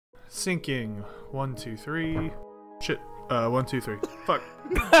Syncing. 1, 2, 3. Shit. 1, 2, 3. Fuck.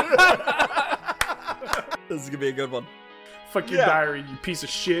 This is gonna be a good one. Fuck your diary, you piece of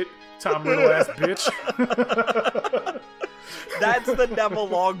shit. Tom Riddle ass bitch. That's the Neville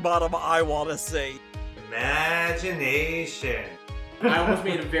Longbottom I want to see. Imagination. I almost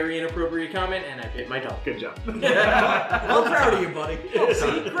made a very inappropriate comment and I bit my tongue. Good job. I'm proud of you, buddy. Oh,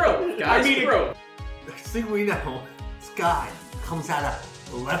 see? Growth. Guys, growth. Next thing we know, this guy comes out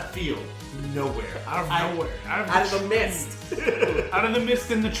of left field. Nowhere. Out of nowhere. Out of the mist. Out of the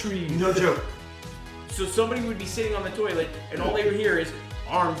mist in the trees. No joke. So somebody would be sitting on the toilet and all they would hear is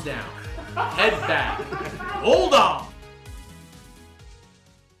arms down, head back, hold on.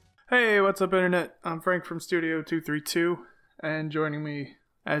 Hey, what's up, Internet? I'm Frank from Studio 232, and joining me,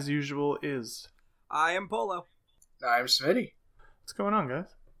 as usual, is... I am Polo. I'm Smitty. What's going on,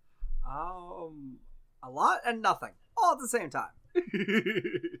 guys? A lot and nothing, all at the same time.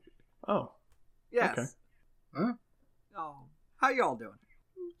 Oh. Yes. Okay. Huh? Oh, how y'all doing?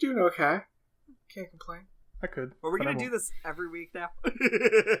 Doing okay. Can't complain. I could. Are we but I gonna do won't. this every week now?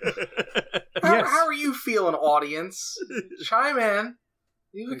 Yes. How are you feeling, audience? Chime in.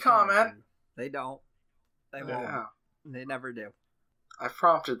 Leave a comment. They don't. They won't. Yeah. They never do. I've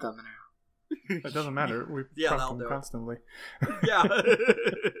prompted them now. It doesn't matter. We Yeah, prompt they'll them do it. constantly. Yeah.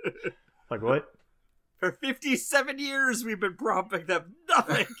 Like, what? For 57 years, we've been prompting them.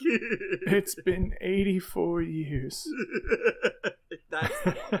 Nothing. It's been 84 years. That's...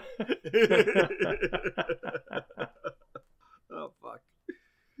 Oh, fuck.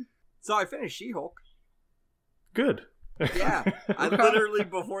 So I finished She-Hulk. Good. Yeah. I literally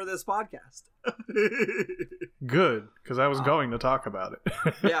before this podcast. Good, because I was going to talk about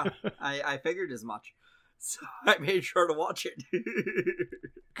it. Yeah. I figured as much. So I made sure to watch it.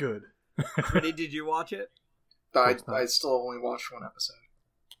 Good. Brittany, did you watch it? I course not. still only watched one episode.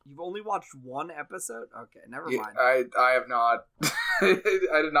 You've only watched one episode? Okay, never Yeah, mind. I have not.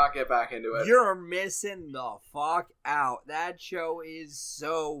 I did not get back into it. You're missing the fuck out. That show is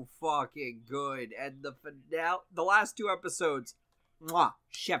so fucking good. And the finale, the last two episodes, mwah,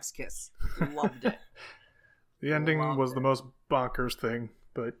 chef's kiss. Loved it. The ending Loved was it. the most bonkers thing,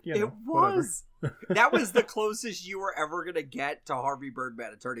 but, you know, It was. That was the closest you were ever going to get to Harvey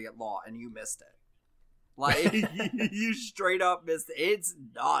Birdman, attorney at law, and you missed it. Like, you straight up missed it. It's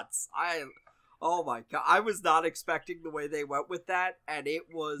nuts. Oh my god. I was not expecting the way they went with that, and it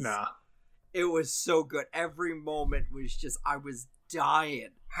was... Nah. It was so good. Every moment was just... I was dying.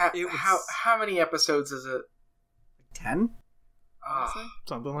 It was- How many episodes is it? 10?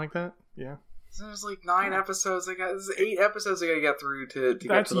 Something like that? Yeah. There's like 9 episodes. There's 8 episodes I gotta get through to get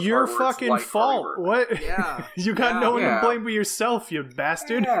That's to the your part where it's fucking like fault. Harvey What? Yeah. You got Yeah. no one to Yeah. blame but yourself, you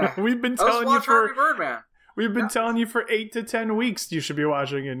bastard. Yeah. We've been Birdman. Let's telling you watch Harvey for Birdman. telling you for 8 to 10 weeks you should be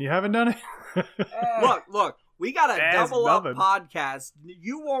watching it, and you haven't done it. Look. We got a That's double up nothing. podcast.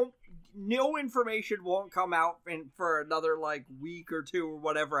 No information won't come out for another like week or two or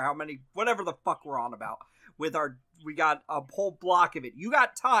whatever the fuck we're on about. We got a whole block of it. You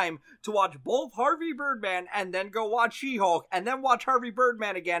got time to watch both Harvey Birdman and then go watch She-Hulk and then watch Harvey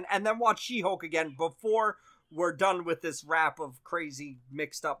Birdman again and then watch She-Hulk again before we're done with this wrap of crazy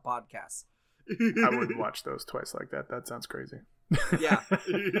mixed up podcasts. I wouldn't watch those twice like that. That sounds crazy. Yeah.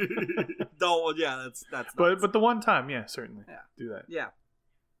 No, yeah, that's But the one time, yeah, certainly. Yeah. Do that. yeah.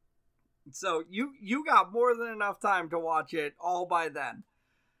 So you got more than enough time to watch it all by then.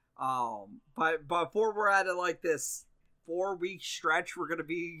 But before we're at it like this 4-week stretch, we're gonna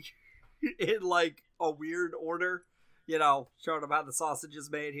be in like a weird order, showing them how the sausage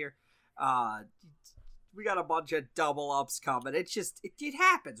is made here. We got a bunch of double ups coming. It's just it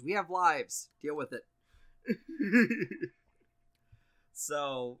happens. We have lives. Deal with it.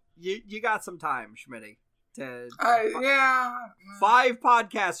 So you got some time, Schmitty. Yeah. 5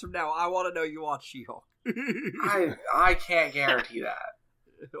 podcasts from now, I want to know you watch She-Hulk. I can't guarantee that.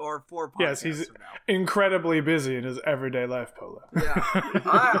 Or 4 podcasts Yes, he's from now. incredibly busy in his everyday life, Polo. Yeah.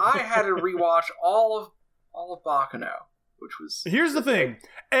 I had to rewatch all of Baccano, which was Here's the thing.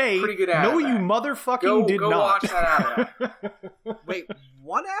 A, Pretty good no, anime. you motherfucking did go not. watch that anime. Wait,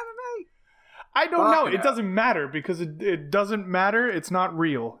 what anime? I don't know. It Baccano. doesn't matter because it doesn't matter. It's not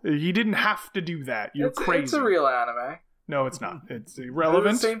real. He didn't have to do that. You're crazy. It's a real anime. No, it's not. It's They're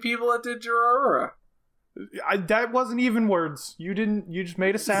irrelevant. the same people that did Durarara. That wasn't even words. You just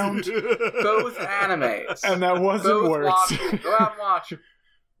made a sound, Both animes. and that wasn't Both words. watch it. Go out and watch it.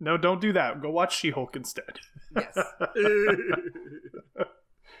 No, don't do that. Go watch She-Hulk instead. Yes.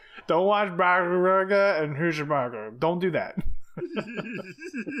 Don't watch Burger and Who's Your Burger. Don't do that.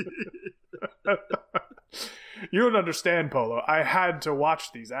 You don't understand, Polo. I had to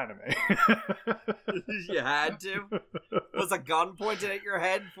watch these anime. You had to? Was a gun pointed at your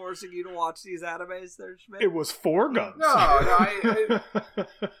head forcing you to watch these animes there, Schmidt? It was 4 guns. No, I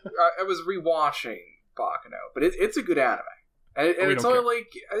was rewatching Baccano, but it's a good anime. And it's only like,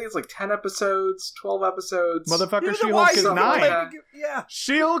 I think it's like 10 episodes, 12 episodes. Motherfucker, She-Hulk is 9. Yeah.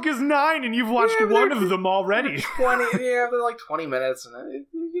 She-Hulk is 9 and you've watched one of them already. 20, yeah, they're like 20 minutes. And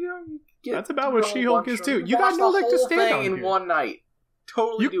you get that's about what She-Hulk is too. You got got no leg to stand on in here. one night.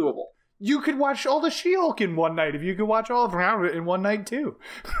 Totally doable. You could watch all the She-Hulk in one night if you could watch all of them in one night too.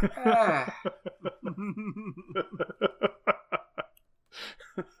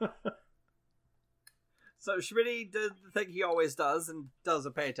 So Schmitty did the thing he always does and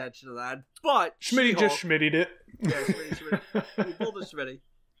doesn't pay attention to that. But Schmitty just Schmittied it. Yeah, Schmitty. He pulled a Schmitty.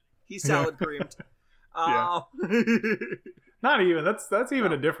 He's salad creamed. Yeah. Not even. That's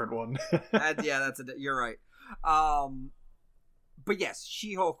even a different one. You're right. But yes,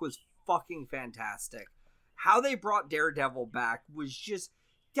 She-Hulk was fucking fantastic. How they brought Daredevil back was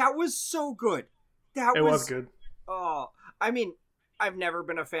that was so good. It was good. Oh, I mean, I've never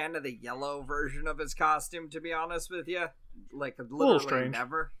been a fan of the yellow version of his costume, to be honest with you. Like, literally strange.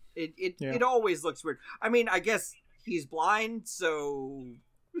 never. It always looks weird. I mean, I guess he's blind, so...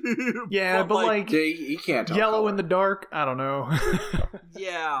 Yeah, but like he can't tell yellow color. in the dark, I don't know.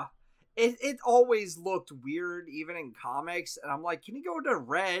 Yeah. It always looked weird, even in comics, and I'm like, can you go to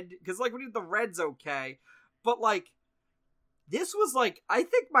red? Because, like, when the red's okay, but, like, this was, like, I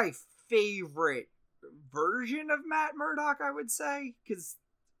think my favorite version of Matt Murdock, I would say, because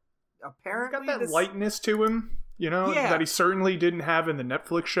apparently he's got that lightness to him, that he certainly didn't have in the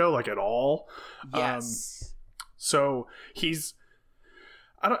Netflix show, like, at all. Yes. So he's,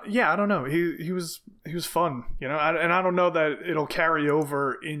 I don't know. He was fun, and I don't know that it'll carry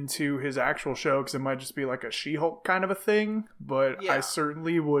over into his actual show because it might just be like a She-Hulk kind of a thing. But I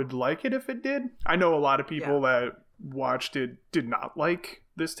certainly would like it if it did. I know a lot of people that watched it did not like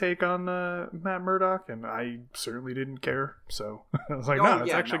this take on Matt Murdock, and I certainly didn't care. So I was like,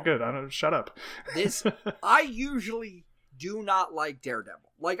 it's actually good. I don't shut up. I usually do not like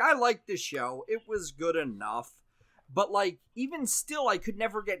Daredevil. Like, I like the show. It was good enough. But, like, even still, I could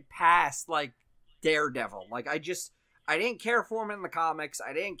never get past, like, Daredevil. Like, I didn't care for him in the comics.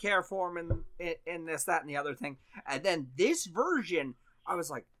 I didn't care for him in this, that, and the other thing. And then this version, I was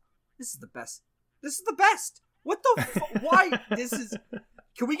like, this is the best. This is the best. What the why?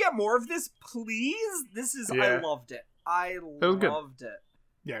 Can we get more of this, please? I loved it. I loved it.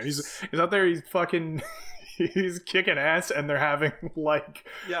 Yeah, he's out there, he's fucking... He's kicking ass, and they're having like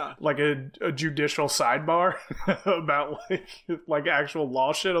a judicial sidebar about like actual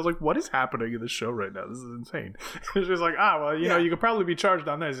law shit. I was like, what is happening in this show right now? This is insane. She's like, you could probably be charged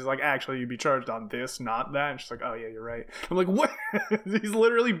on this. He's like, actually, you'd be charged on this, not that. And she's like, oh yeah, you're right. I'm like, what? He's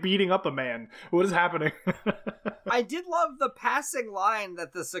literally beating up a man. What is happening? I did love the passing line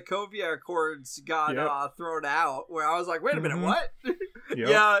that the Sokovia Accords got thrown out, where I was like, wait a minute, what?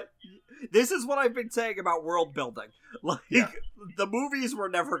 Yeah. This is what I've been saying about world building. Like, the movies were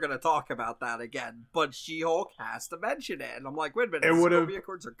never going to talk about that again, but She-Hulk has to mention it. And I'm like, wait a minute, the Sokovia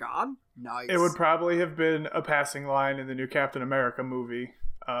Accords are gone? Nice. It would probably have been a passing line in the new Captain America movie.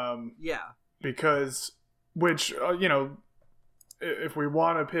 Because, if we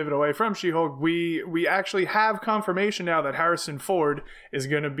want to pivot away from She-Hulk, we actually have confirmation now that Harrison Ford is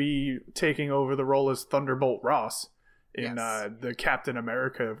going to be taking over the role as Thunderbolt Ross in the Captain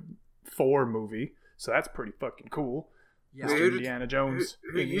America 4 movie, so that's pretty fucking cool. Yeah, Indiana Jones.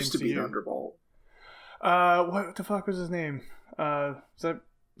 Who used to be Thunderbolt? What the fuck was his name? Was that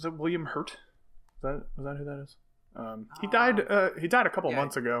William Hurt? Was that who that is? He died. He died a couple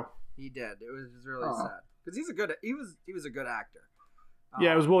months ago. He did. It was really sad because he was a good actor.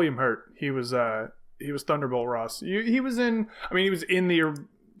 Yeah, it was William Hurt. He was Thunderbolt Ross. He was in. I mean, he was in the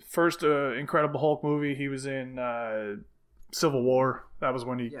first Incredible Hulk movie. He was in Civil War. That was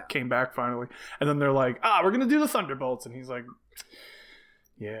when he came back finally. And then they're like, we're gonna do the Thunderbolts, and he's like,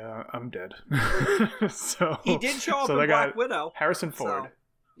 yeah, I'm dead. So he did show up in Black Widow. Harrison Ford.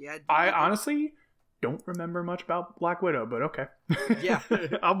 So, I honestly don't remember much about Black Widow, but okay. Yeah.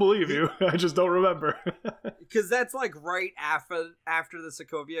 I'll believe you. I just don't remember. Because that's like right after the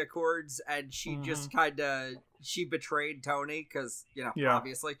Sokovia Accords, and she just she betrayed Tony because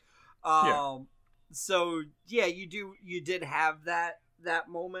obviously. So you did have that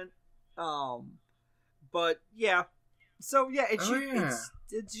moment, but so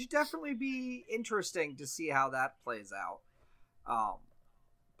it should definitely be interesting to see how that plays out.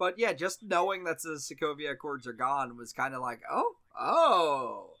 But just knowing that the Sokovia Accords are gone was kind of like, oh,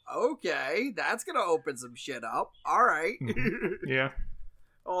 Oh, okay. That's gonna open some shit up. All right. Yeah.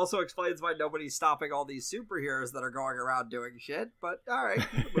 Also explains why nobody's stopping all these superheroes that are going around doing shit. But all right,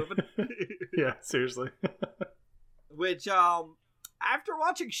 moving. Yeah, seriously. Which, after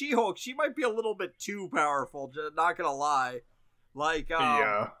watching She-Hulk, she might be a little bit too powerful. Not gonna lie. Like,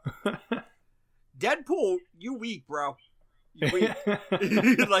 Yeah. Deadpool, you weak, bro. You weak.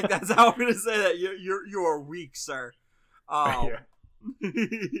 Like, that's how I'm gonna say that. You are weak, sir. Yeah.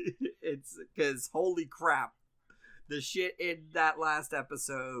 It's because holy crap, the shit in that last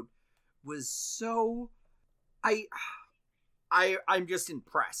episode was so. I'm just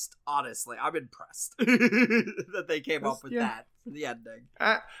impressed. Honestly, I'm impressed that they came up with that for the ending.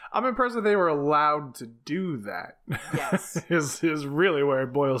 I'm impressed that they were allowed to do that. Yes, is really where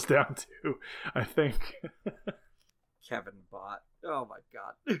it boils down to, I think. Kevin Bott. Oh my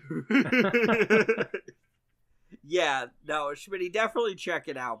god. Yeah, no, Schmitty, definitely check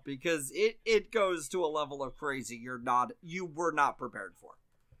it out because it goes to a level of crazy you were not prepared for.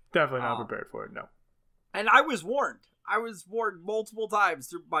 Definitely not prepared for it, no. And I was warned. I was warned multiple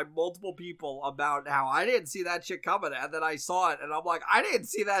times by multiple people about how I didn't see that shit coming, and then I saw it, and I'm like, I didn't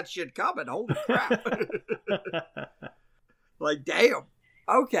see that shit coming. Holy crap! Like, damn.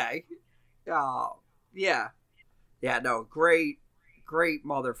 Okay. Yeah. No, great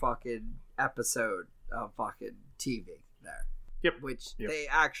motherfucking episode of fucking TV there. Yep. Which they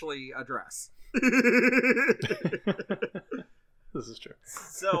actually address. This is true.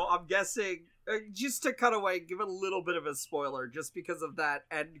 So I'm guessing, just to cut away, give a little bit of a spoiler, just because of that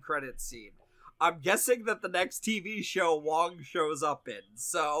end credit scene. I'm guessing that the next TV show Wong shows up in.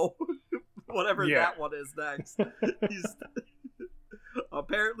 So whatever that one is next,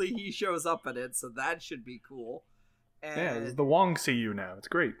 apparently he shows up in it. So that should be cool. And yeah, it's the Wong CU now. It's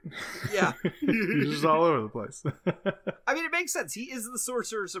great. Yeah. He's just all over the place. I mean, it makes sense. He is the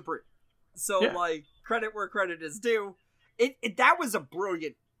Sorcerer Supreme. So, like, credit where credit is due. That was a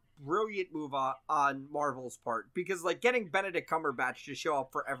brilliant move on Marvel's part. Because, like, getting Benedict Cumberbatch to show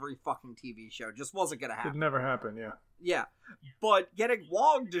up for every fucking TV show just wasn't going to happen. It never happened, yeah. Yeah. But getting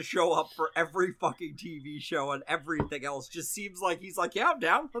Wong to show up for every fucking TV show and everything else just seems like he's like, yeah, I'm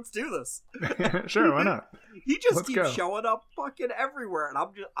down. Let's do this. Sure, why not? He just keeps showing up fucking everywhere, and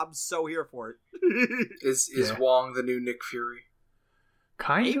I'm so here for it. Is Wong the new Nick Fury?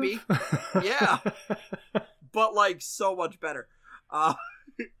 Maybe. Yeah. But, like, so much better. Well,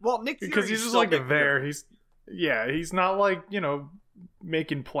 Nick Fury's because he's just like there. He's not like,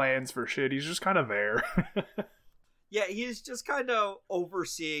 making plans for shit. He's just kind of there. Yeah, he's just kind of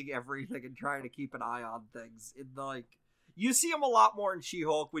overseeing everything and trying to keep an eye on things. You see him a lot more in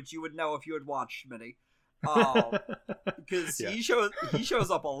She-Hulk, which you would know if you had watched Schmitty. Because he shows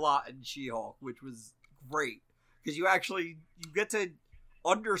up a lot in She-Hulk, which was great. Because you get to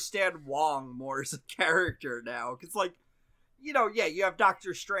understand Wong more as a character now. Because, like, you have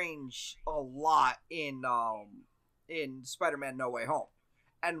Doctor Strange a lot in Spider-Man No Way Home.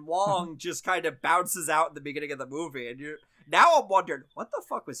 And Wong just kind of bounces out in the beginning of the movie. And now I'm wondering, what the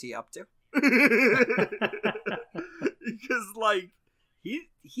fuck was he up to? Because, like,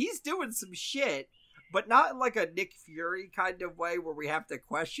 he's doing some shit, but not in, like, a Nick Fury kind of way where we have to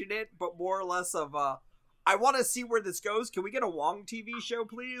question it, but more or less of a, I want to see where this goes. Can we get a Wong TV show,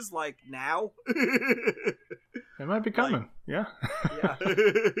 please? Like, now? It might be coming. Yeah.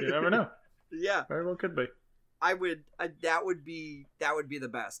 You never know. Yeah. Very well could be. I would. That would be the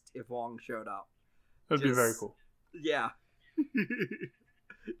best if Wong showed up. That'd be very cool. Yeah.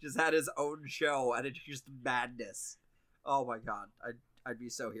 Just had his own show, and it's just madness. Oh my god, I'd be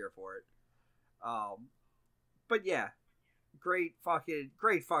so here for it. But yeah, great fucking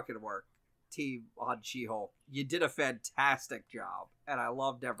work, team on She-Hulk. You did a fantastic job, and I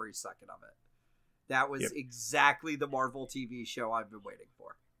loved every second of it. That was exactly the Marvel TV show I've been waiting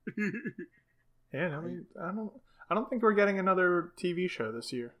for. Yeah, I mean, I don't think we're getting another TV show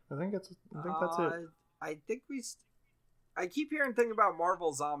this year. I think that's it. I think I keep hearing things about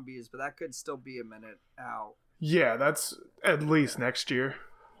Marvel Zombies, but that could still be a minute out. Yeah, that's at least next year.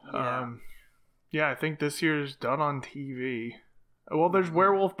 Yeah. I think this year's done on TV. Well, there's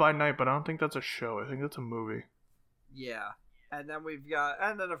Werewolf by Night, but I don't think that's a show. I think that's a movie. Yeah, and then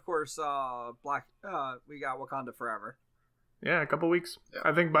of course, we got Wakanda Forever. Yeah, a couple weeks. Yeah.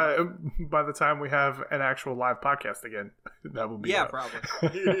 I think by the time we have an actual live podcast again, that will be out. Probably.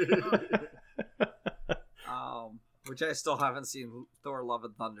 Which I still haven't seen Thor: Love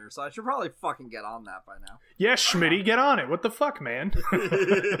and Thunder, so I should probably fucking get on that by now. Yes, Schmitty, get on it. What the fuck, man?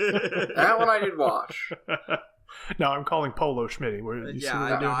 That one I did watch. No, I'm calling Polo Schmitty. You see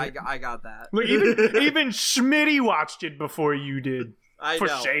what we're doing here? I got that. Look, even Schmitty watched it before you did. For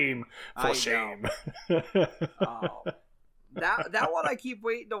know. shame. For shame. Oh. That one I keep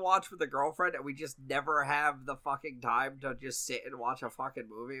waiting to watch with a girlfriend, and we just never have the fucking time to just sit and watch a fucking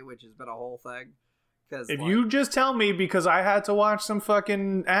movie, which has been a whole thing. If you just tell me because I had to watch some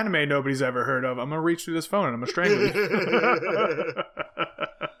fucking anime nobody's ever heard of, I'm gonna reach through this phone and I'm gonna strangle you.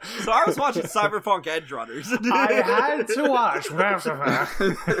 So I was watching Cyberpunk Edge Runners. I had to watch. I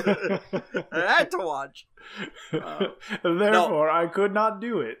had to watch. Therefore, I could not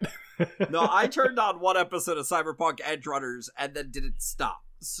do it. No, I turned on one episode of Cyberpunk Edge Runners and then didn't stop.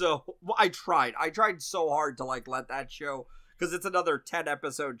 So I tried. I tried so hard to like let that show, because it's another 10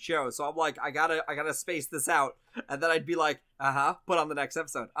 episode show. So I'm like, I gotta space this out. And then I'd be like, put on the next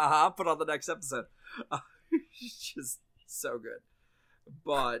episode. Put on the next episode. It's just so good.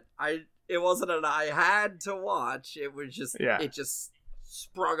 But it wasn't an I had to watch. It was just, It just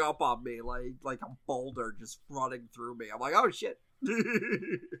sprung up on me like a boulder just running through me. I'm like, oh shit.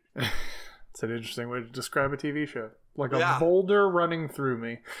 It's an interesting way to describe a TV show. Like a boulder running through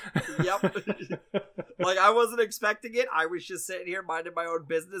me. Yep. Like I wasn't expecting it. I was just sitting here minding my own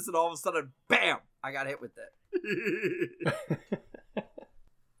business, and all of a sudden, bam! I got hit with it.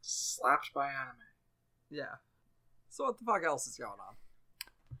 Slapped by anime. Yeah. So what the fuck else is going on?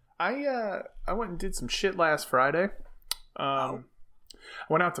 I went and did some shit last Friday. I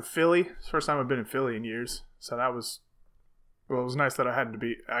went out to Philly. It's the first time I've been in Philly in years. So that was, well, it was nice that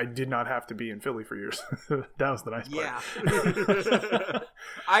I did not have to be in Philly for years. That was the nice part. Yeah.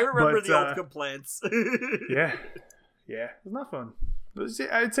 I remember the old complaints. Yeah. It's not fun.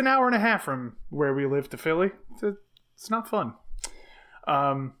 It's an hour and a half from where we live to Philly. It's not fun.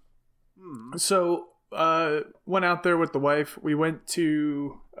 So, went out there with the wife. We went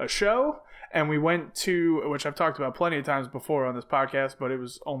to a show, and we went to, which I've talked about plenty of times before on this podcast, but it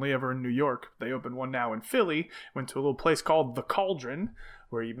was only ever in New York. They opened one now in Philly. Went to a little place called The Cauldron,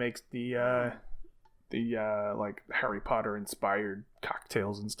 where he makes the like Harry Potter inspired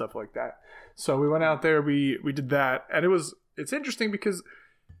cocktails and stuff like that. So we went out there, we did that, and it's interesting because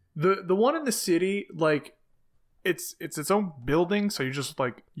the one in the city, like, it's its own building, so you just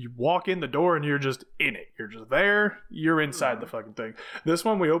like, you walk in the door and you're just in it. You're just there. You're inside the fucking thing. This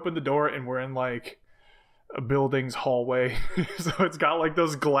one, we opened the door and we're in like a building's hallway. So it's got like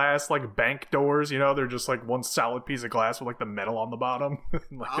those glass like bank doors, you know, they're just like one solid piece of glass with like the metal on the bottom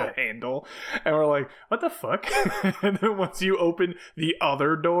and like a handle. And we're like, what the fuck? And then once you open the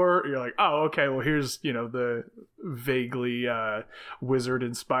other door, you're like, oh, okay, well here's, you know, the vaguely wizard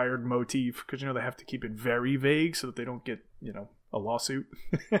inspired motif, because you know they have to keep it very vague so that they don't get, you know, a lawsuit.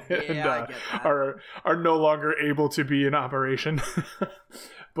 And I get that. are no longer able to be in operation.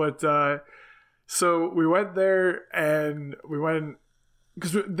 But so we went there, and we went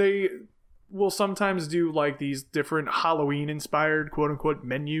because they will sometimes do like these different Halloween inspired quote unquote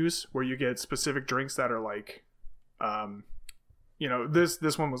menus where you get specific drinks that are like you know,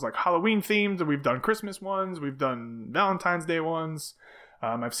 this one was like Halloween themed, and we've done Christmas ones, we've done Valentine's Day ones.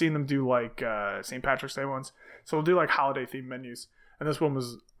 I've seen them do like St. Patrick's Day ones. So we'll do like holiday themed menus, and this one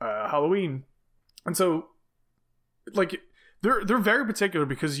was Halloween. And so like they're very particular,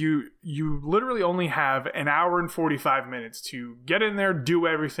 because you literally only have an hour and 45 minutes to get in there, do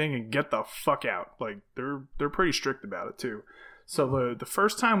everything, and get the fuck out. Like they're pretty strict about it too. So the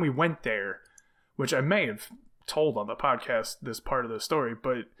first time we went there, which I may have told on the podcast this part of the story,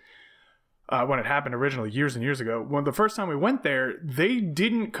 but when it happened originally years and years ago, when the first time we went there, they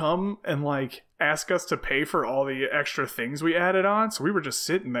didn't come and like ask us to pay for all the extra things we added on. So we were just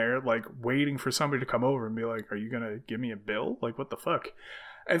sitting there like waiting for somebody to come over and be like, are you gonna give me a bill? Like, what the fuck?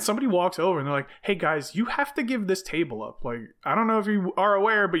 And somebody walks over and they're like, hey guys, you have to give this table up. Like, I don't know if you are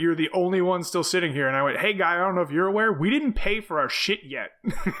aware, but you're the only one still sitting here. And I went, hey guy, I don't know if you're aware, we didn't pay for our shit yet.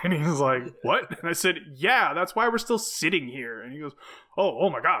 And he was like, what? And I said, yeah, that's why we're still sitting here. And he goes, oh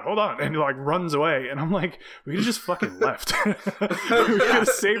my God, hold on. And he like runs away. And I'm like, we could just fucking left. We could have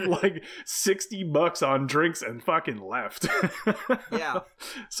saved like $60 on drinks and fucking left. Yeah.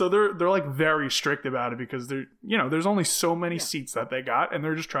 So they're like very strict about it, because they're, you know, there's only so many seats that they got, and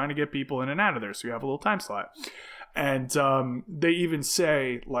they're just trying to get people in and out of there. So you have a little time slot. And they even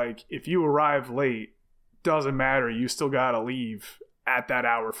say, like, if you arrive late, doesn't matter. You still got to leave at that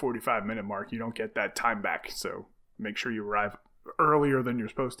hour 45 minute mark. You don't get that time back. So make sure you arrive earlier than you're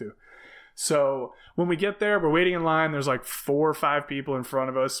supposed to. So when we get there, we're waiting in line. There's like 4 or 5 people in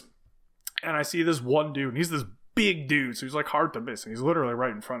front of us. And I see this one dude, and he's this big dude. So he's like hard to miss. And he's literally right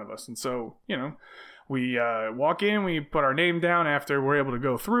in front of us. And so, you know, we walk in, we put our name down after we're able to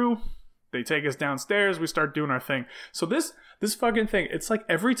go through. They take us downstairs. We start doing our thing. So this fucking thing, it's like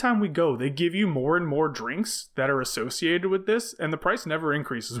every time we go, they give you more and more drinks that are associated with this, and the price never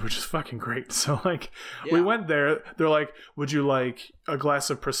increases, which is fucking great. So like, we went there. They're like, would you like a glass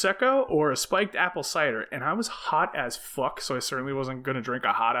of Prosecco or a spiked apple cider? And I was hot as fuck, so I certainly wasn't going to drink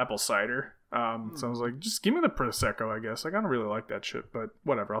a hot apple cider. So I was like, just give me the Prosecco, I guess. Like, I don't really like that shit, but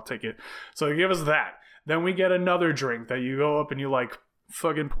whatever, I'll take it. So they give us that. Then we get another drink that you go up and you like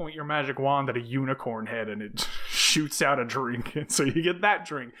fucking point your magic wand at a unicorn head and it shoots out a drink. And so you get that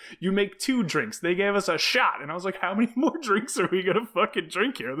drink. You make 2 drinks. They gave us a shot. And I was like, how many more drinks are we going to fucking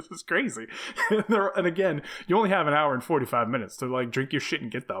drink here? This is crazy. And again, you only have an hour and 45 minutes to like drink your shit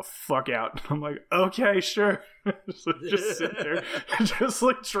and get the fuck out. And I'm like, okay, sure. So just sit there, just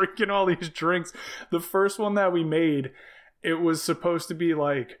like drinking all these drinks. The first one that we made, it was supposed to be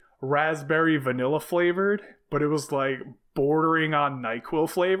like raspberry vanilla flavored, but it was like bordering on NyQuil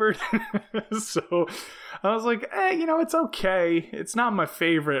flavored. So I was like, it's okay. It's not my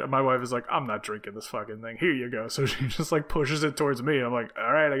favorite. My wife is like, I'm not drinking this fucking thing. Here you go. So she just like pushes it towards me. I'm like,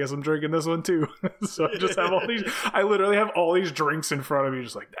 all right, I guess I'm drinking this one too. So I just have I literally have all these drinks in front of me,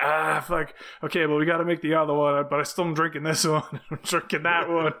 just like, fuck. Okay, but we got to make the other one, but I still am drinking this one. I'm drinking that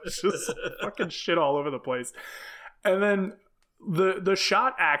one. It's just fucking shit all over the place. And then the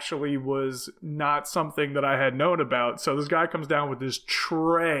shot actually was not something that I had known about. So this guy comes down with this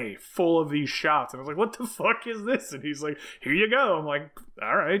tray full of these shots. And I was like, what the fuck is this? And he's like, here you go. I'm like,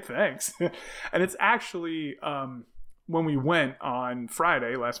 all right, thanks. And it's actually, when we went on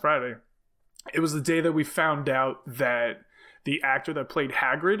last Friday, it was the day that we found out that the actor that played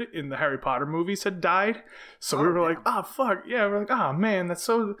Hagrid in the Harry Potter movies had died. So we were like, oh, fuck. Yeah, we're like, oh, man, that's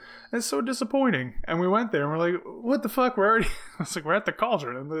so disappointing. And we went there and we're like, what the fuck? We're at the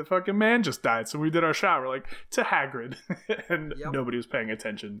cauldron and the fucking man just died. So we did our shot. We're like, to Hagrid. And nobody was paying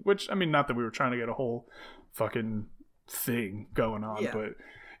attention. Which, I mean, not that we were trying to get a whole fucking thing going on, but,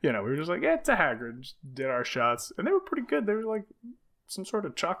 we were just like, to Hagrid. Just did our shots. And they were pretty good. They were like some sort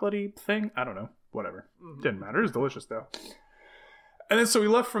of chocolatey thing. I don't know. Whatever. Didn't matter. It was delicious, though. And then so we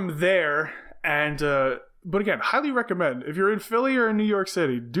left from there, and but again, highly recommend if you're in Philly or in New York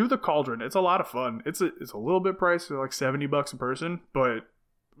City, do the Cauldron. It's a lot of fun. It's a little bit pricey, like $70 a person, but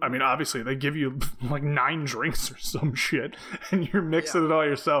I mean, obviously they give you like 9 drinks or some shit, and you're mixing it all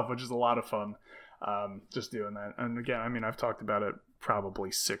yourself, which is a lot of fun. Just doing that, and again, I mean, I've talked about it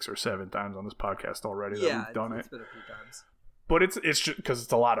probably 6 or 7 times on this podcast already that we've done it. It's been a few times. But it's just because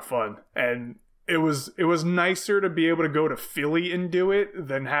it's a lot of fun, and it was nicer to be able to go to Philly and do it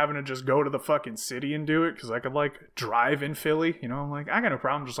than having to just go to the fucking city and do it, because I could like drive in Philly, I'm like, I got no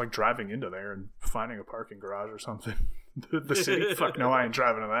problem just like driving into there and finding a parking garage or something. The city, fuck no, I ain't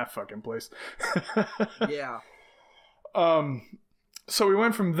driving to that fucking place. Yeah. So we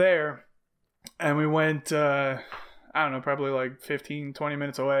went from there, and we went I don't know, probably like 15-20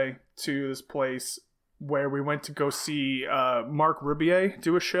 minutes away to this place where we went to go see Marc Rebillet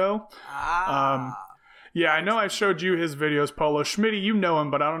do a show. Yeah, I know I showed you his videos, Polo. Schmitty, you know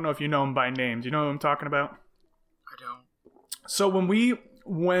him, but I don't know if you know him by name. Do you know who I'm talking about? I don't. So when we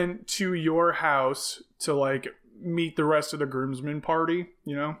went to your house to like meet the rest of the groomsmen party,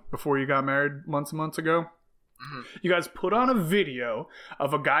 before you got married months and months ago, you guys put on a video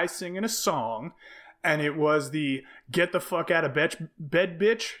of a guy singing a song, and it was the "Get the Fuck Out of Bed,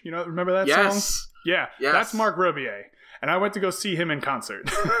 Bitch." Remember that song? Yeah, that's Marc Rebillet. And I went to go see him in concert.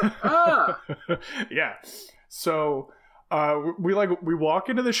 Yeah. So we walk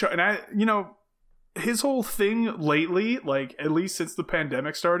into the show, and his whole thing lately, like at least since the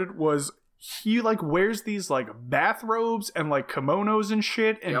pandemic started, was he like wears these like bathrobes and like kimonos and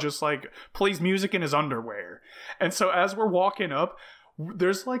shit, and just like plays music in his underwear. And so as we're walking up,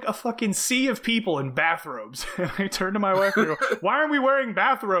 there's like a fucking sea of people in bathrobes. And I turned to my wife and I go, why aren't we wearing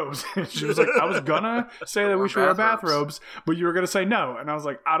bathrobes? And she was like, I was gonna say that we should wear bathrobes, but you were gonna say no. And I was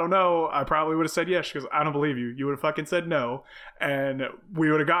like, I don't know. I probably would have said yes. She goes, I don't believe you. You would have fucking said no. And we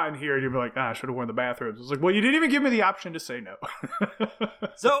would have gotten here and you'd be like, I should have worn the bathrobes. I was like, well, you didn't even give me the option to say no.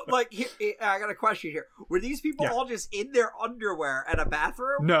 So, like, I got a question here. Were these people all just in their underwear at a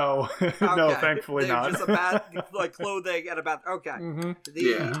bathroom? No. Okay. No, thankfully they're not. Just like clothing at a bathroom. Okay.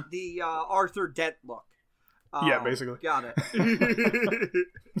 Mm-hmm. The Arthur Dent look. Yeah, basically. Got it.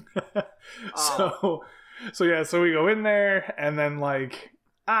 So we go in there, and then like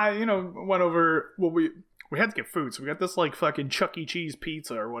went over. Well, we had to get food, so we got this like fucking Chuck E. Cheese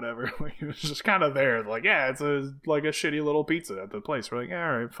pizza or whatever. Like, it was just kind of there. Like, yeah, it's like a shitty little pizza at the place. We're like,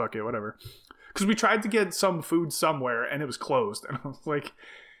 all right, fuck it, whatever. Because we tried to get some food somewhere, and it was closed, and I was like,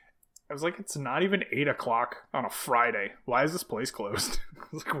 I was like, it's not even 8 o'clock on a Friday. Why is this place closed? I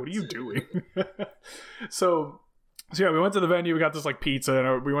was like, what are you doing? So yeah, we went to the venue. We got this like pizza,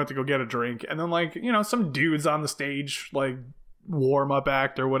 and we went to go get a drink. And then like, you know, some dudes on the stage like warm up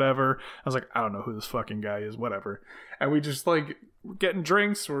act or whatever. I was like, I don't know who this fucking guy is, whatever. And we just like getting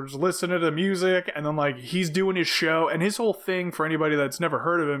drinks, we're just listening to the music, and then like he's doing his show. And his whole thing, for anybody that's never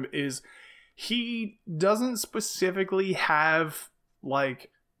heard of him, is he doesn't specifically have like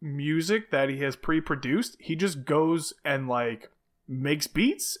music that he has pre-produced. He just goes and like makes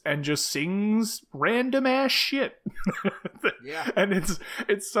beats and just sings random ass shit. Yeah. And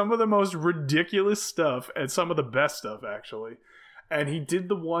it's some of the most ridiculous stuff and some of the best stuff, actually. And he did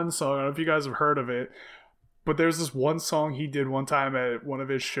the one song, I don't know if you guys have heard of it, but there's this one song he did one time at one of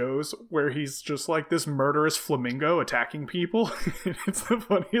his shows where he's just like this murderous flamingo attacking people. It's the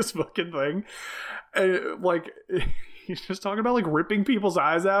funniest fucking thing. And like, he's just talking about like ripping people's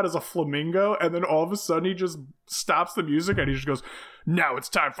eyes out as a flamingo, and then all of a sudden he just stops the music and he just goes, now it's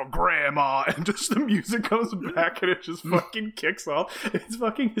time for grandma, and just the music goes back and it just fucking kicks off. It's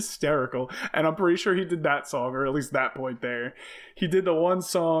fucking hysterical. And I'm pretty sure he did that song, or at least that point there. He did the one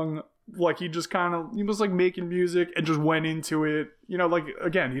song like he was like making music and just went into it, you know, like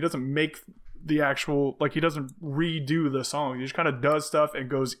again, he doesn't make the actual, like he doesn't redo the song, he just kind of does stuff and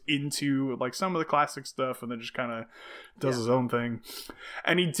goes into like some of the classic stuff and then just kind of does his own thing.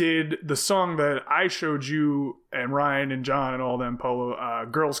 And he did the song that I showed you and Ryan and John and all them, Polo,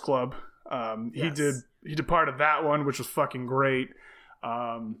 Girls Club. He did part of that one, which was fucking great.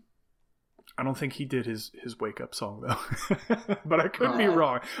 I don't think he did his wake up song though, but I could be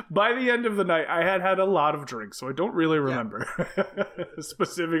wrong. By the end of the night, I had a lot of drinks, so I don't really remember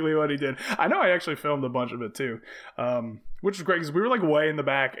specifically what he did. I know I actually filmed a bunch of it too, which is great because we were like way in the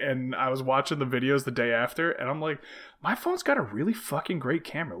back, and I was watching the videos the day after, and I'm like, my phone's got a really fucking great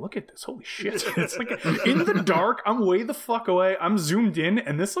camera. Look at this, holy shit! It's like in the dark. I'm way the fuck away. I'm zoomed in,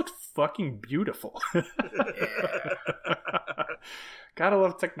 and this looks fucking beautiful. Gotta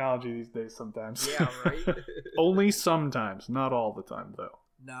love technology these days sometimes. Yeah, right? Only sometimes. Not all the time, though.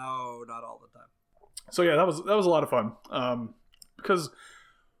 No, not all the time. So yeah, that was a lot of fun. Because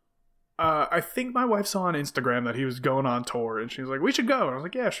I think my wife saw on Instagram that he was going on tour, and she was like, we should go. And I was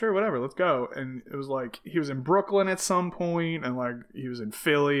like, yeah, sure, whatever, let's go. And it was like, he was in Brooklyn at some point, and like, he was in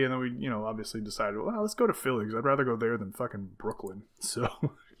Philly, and then we, you know, obviously decided, well, let's go to Philly, because I'd rather go there than fucking Brooklyn. So,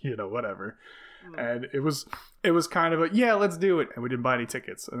 you know, whatever. And it was kind of a, yeah, let's do it. And we didn't buy any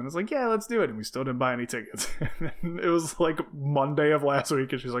tickets. And then it's like, yeah, let's do it. And we still didn't buy any tickets. And it was like Monday of last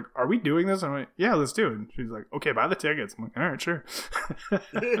week. And she's like, are we doing this? And I'm like, yeah, let's do it. And she's like, okay, buy the tickets. I'm like, all right, sure.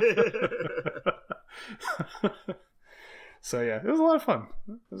 So yeah, it was a lot of fun.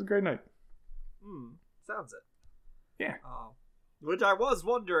 It was a great night. Sounds it. Yeah. Which I was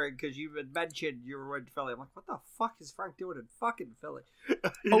wondering, because you had mentioned you were in Philly. I'm like, what the fuck is Frank doing in fucking Philly?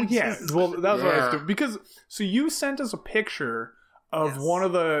 Oh, yeah. Well, that was what I was doing. Because, so you sent us a picture of one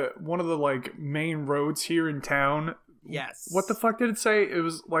of the like main roads here in town. Yes. What the fuck did it say? It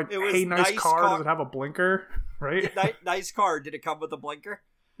was like, hey, nice car. Does it have a blinker? Right? Nice car. Did it come with a blinker?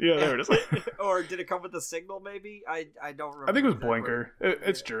 Yeah, there it is. Or did it come with a signal, maybe? I don't remember. I think it was blinker.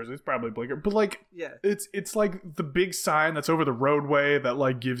 It's Jersey. It's probably blinker. But, like, it's like the big sign that's over the roadway that,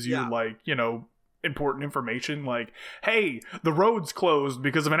 like, gives you, like, you know, important information. Like, hey, the road's closed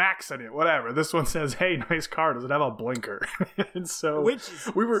because of an accident, whatever. This one says, hey, nice car. Does it have a blinker? And so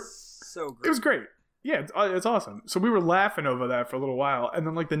so great. It was great. Yeah, it's awesome. So we were laughing over that for a little while. And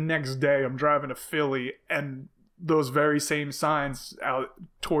then, like, the next day, I'm driving to Philly, and those very same signs out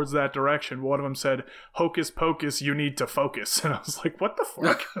towards that direction, one of them said, hocus pocus, you need to focus. And I was like, what the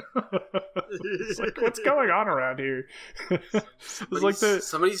fuck? It's like, what's going on around here?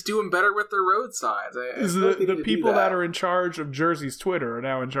 Somebody's doing better with their road signs. The people that are in charge of Jersey's Twitter are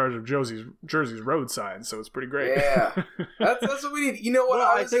now in charge of Jersey's road signs, so it's pretty great. Yeah. That's what we need. You know what?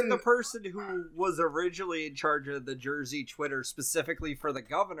 Well, I think the person who was originally in charge of the Jersey Twitter specifically for the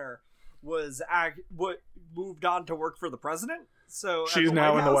governor was what moved on to work for the president. So she's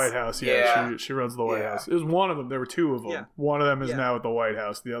now in the White House. Yeah. She runs the White House. It was one of them. There were two of them. Yeah. One of them is now at the White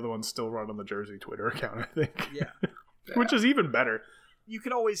House. The other one's still running the Jersey Twitter account, I think. Yeah. Which is even better. You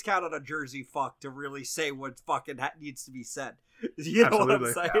can always count on a Jersey fuck to really say what fucking needs to be said. You know what I'm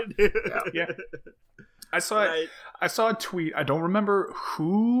saying? Yeah. I saw a tweet. I don't remember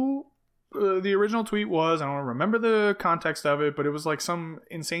who the original tweet was. I don't remember the context of it, but it was like some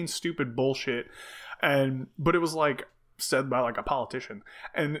insane stupid bullshit, but it was like said by like a politician,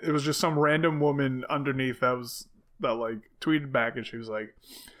 and it was just some random woman underneath that like tweeted back, and she was like,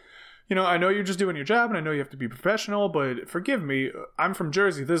 I know you're just doing your job and I know you have to be professional, but forgive me, I'm from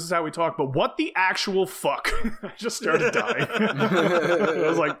Jersey. This is how we talk, but what the actual fuck? I just started dying. I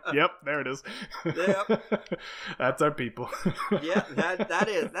was like, yep, there it is. Yep. That's our people. Yeah,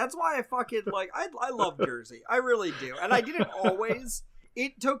 that's why I fucking, like, I love Jersey. I really do. And I didn't always.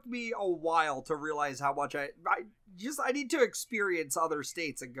 It took me a while to realize how much I need to experience other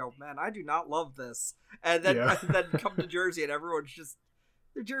states and go, man, I do not love this. And then, then come to Jersey and everyone's just,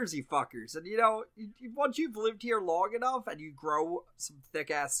 they're Jersey fuckers. And once you've lived here long enough and you grow some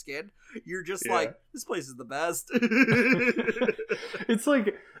thick ass skin, you're just like, this place is the best. It's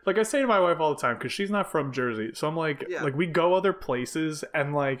like I say to my wife all the time, because she's not from Jersey. So I'm like, we go other places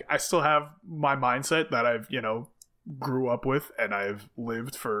and like, I still have my mindset that I've, grew up with and I've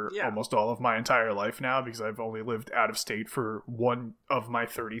lived for almost all of my entire life now, because I've only lived out of state for one of my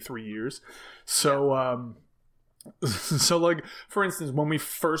 33 years. So, so like, for instance, when we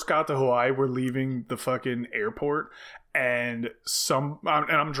first got to Hawaii, we're leaving the fucking airport and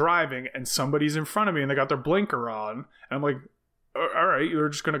I'm driving and somebody's in front of me and they got their blinker on and I'm like, all right, they're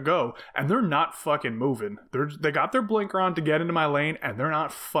just gonna go, and they're not fucking moving. They got their blinker on to get into my lane, and they're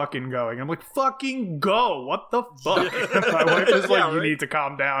not fucking going. I'm like, fucking go! What the fuck? My wife is like, you need to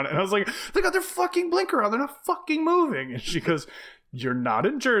calm down. And I was like, they got their fucking blinker on. They're not fucking moving. And she goes, you're not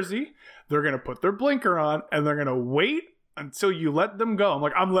in Jersey. They're gonna put their blinker on, and they're gonna wait until you let them go. I'm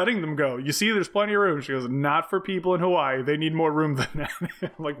like, I'm letting them go. You see, there's plenty of room. She goes, not for people in Hawaii. They need more room than that.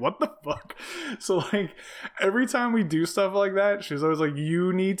 I'm like, what the fuck? So like, every time we do stuff like that, she's always like,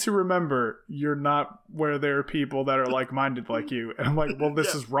 you need to remember you're not where there are people that are like-minded like you. And I'm like, well,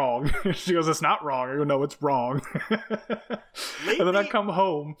 this is wrong. She goes, it's not wrong. I go, no, it's wrong. And then I come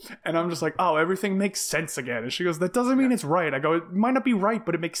home and I'm just like, oh, everything makes sense again. And she goes, that doesn't mean it's right. I go, it might not be right,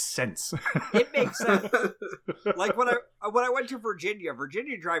 but it makes sense. It makes sense. Like when I went to Virginia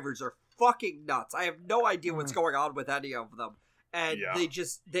drivers are fucking nuts. I have no idea what's going on with any of them. And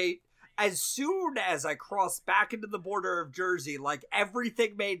they as soon as I crossed back into the border of Jersey, like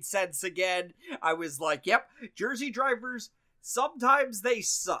everything made sense again. I was like, yep, Jersey drivers, sometimes they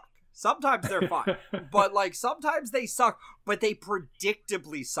suck. Sometimes they're fine. But like sometimes they suck, but they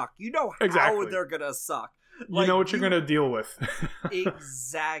predictably suck. You know how they're gonna suck. Like, you know what you're gonna deal with.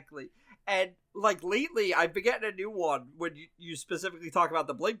 Exactly. And like lately, I've been getting a new one when you specifically talk about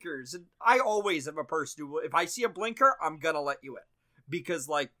the blinkers. And I always am a person who, if I see a blinker, I'm going to let you in. Because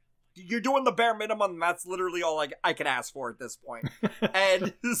like, you're doing the bare minimum. And that's literally all I can ask for at this point.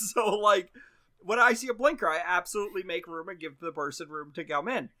 And so like, when I see a blinker, I absolutely make room and give the person room to come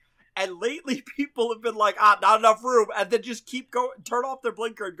in. And lately, people have been like, not enough room. And then just keep going, turn off their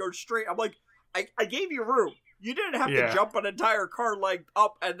blinker and go straight. I'm like, I gave you room. You didn't have to jump an entire car leg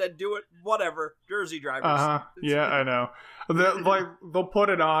up and then do it. Whatever, Jersey drivers. Yeah, I know. They'll put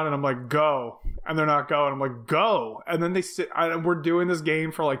it on, and I'm like, go, and they're not going. I'm like, go, and then they sit. We're doing this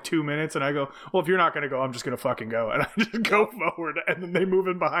game for like 2 minutes, and I go, well, if you're not gonna go, I'm just gonna fucking go, and I just go forward, and then they move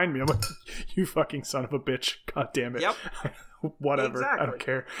in behind me. I'm like, you fucking son of a bitch, god damn it. Yep. Whatever, exactly. I don't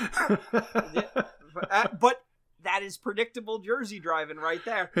care. But that is predictable Jersey driving right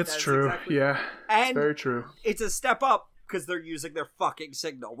there. It's true. Exactly. Yeah. And it's very true. It's a step up because they're using their fucking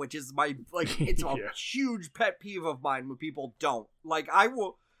signal, which is it's a huge pet peeve of mine when people don't. Like, I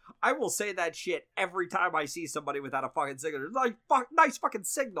will say that shit every time I see somebody without a fucking signal. It's like, nice fucking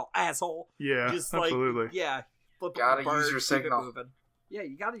signal, asshole. Yeah, just absolutely. Gotta use your signal. Yeah,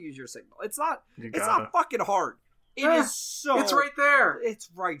 you gotta use your signal. It's not fucking hard. It's right there. It's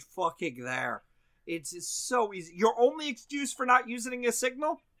right fucking there. It's so easy. Your only excuse for not using a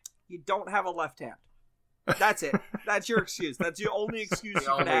signal, you don't have a left hand. That's it. That's your excuse. That's your only excuse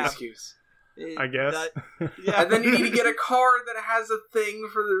you can have. Excuse. I guess. And then you need to get a car that has a thing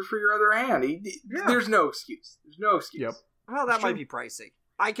for your other hand. There's no excuse. There's no excuse. Yep. Well, that might be pricey.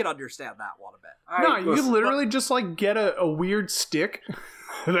 I can understand that one a bit. No, you literally just like get a weird stick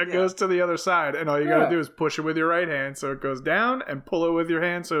that goes to the other side, and all you gotta do is push it with your right hand so it goes down, and pull it with your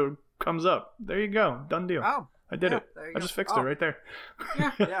hand so it comes up. There you go. Done deal. Oh, I did it. I just fixed it right there.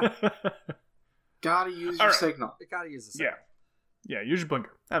 Yeah. Gotta use your signal. You gotta use the signal. Yeah, use your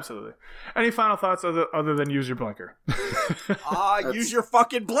blinker. Absolutely. Any final thoughts other than use your blinker? Use your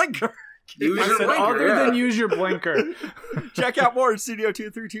fucking blinker. Other than use your blinker. Check out more at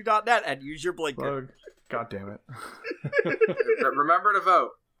studio232.net and use your blinker. God damn it. Remember to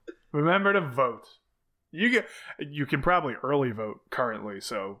vote. Remember to vote. You can probably early vote currently,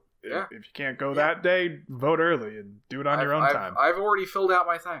 so if you can't go that day, vote early and do it on your own time. I've already filled out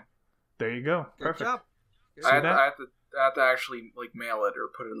my thing. There you go. Perfect. Good job. I have to actually like mail it or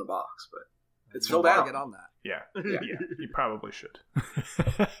put it in the box, but It's We'll filled out. get on that. Yeah, you probably should.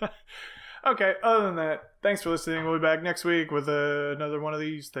 Okay, other than that, thanks for listening. We'll be back next week with another one of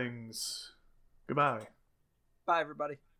these things. Goodbye. Bye, everybody.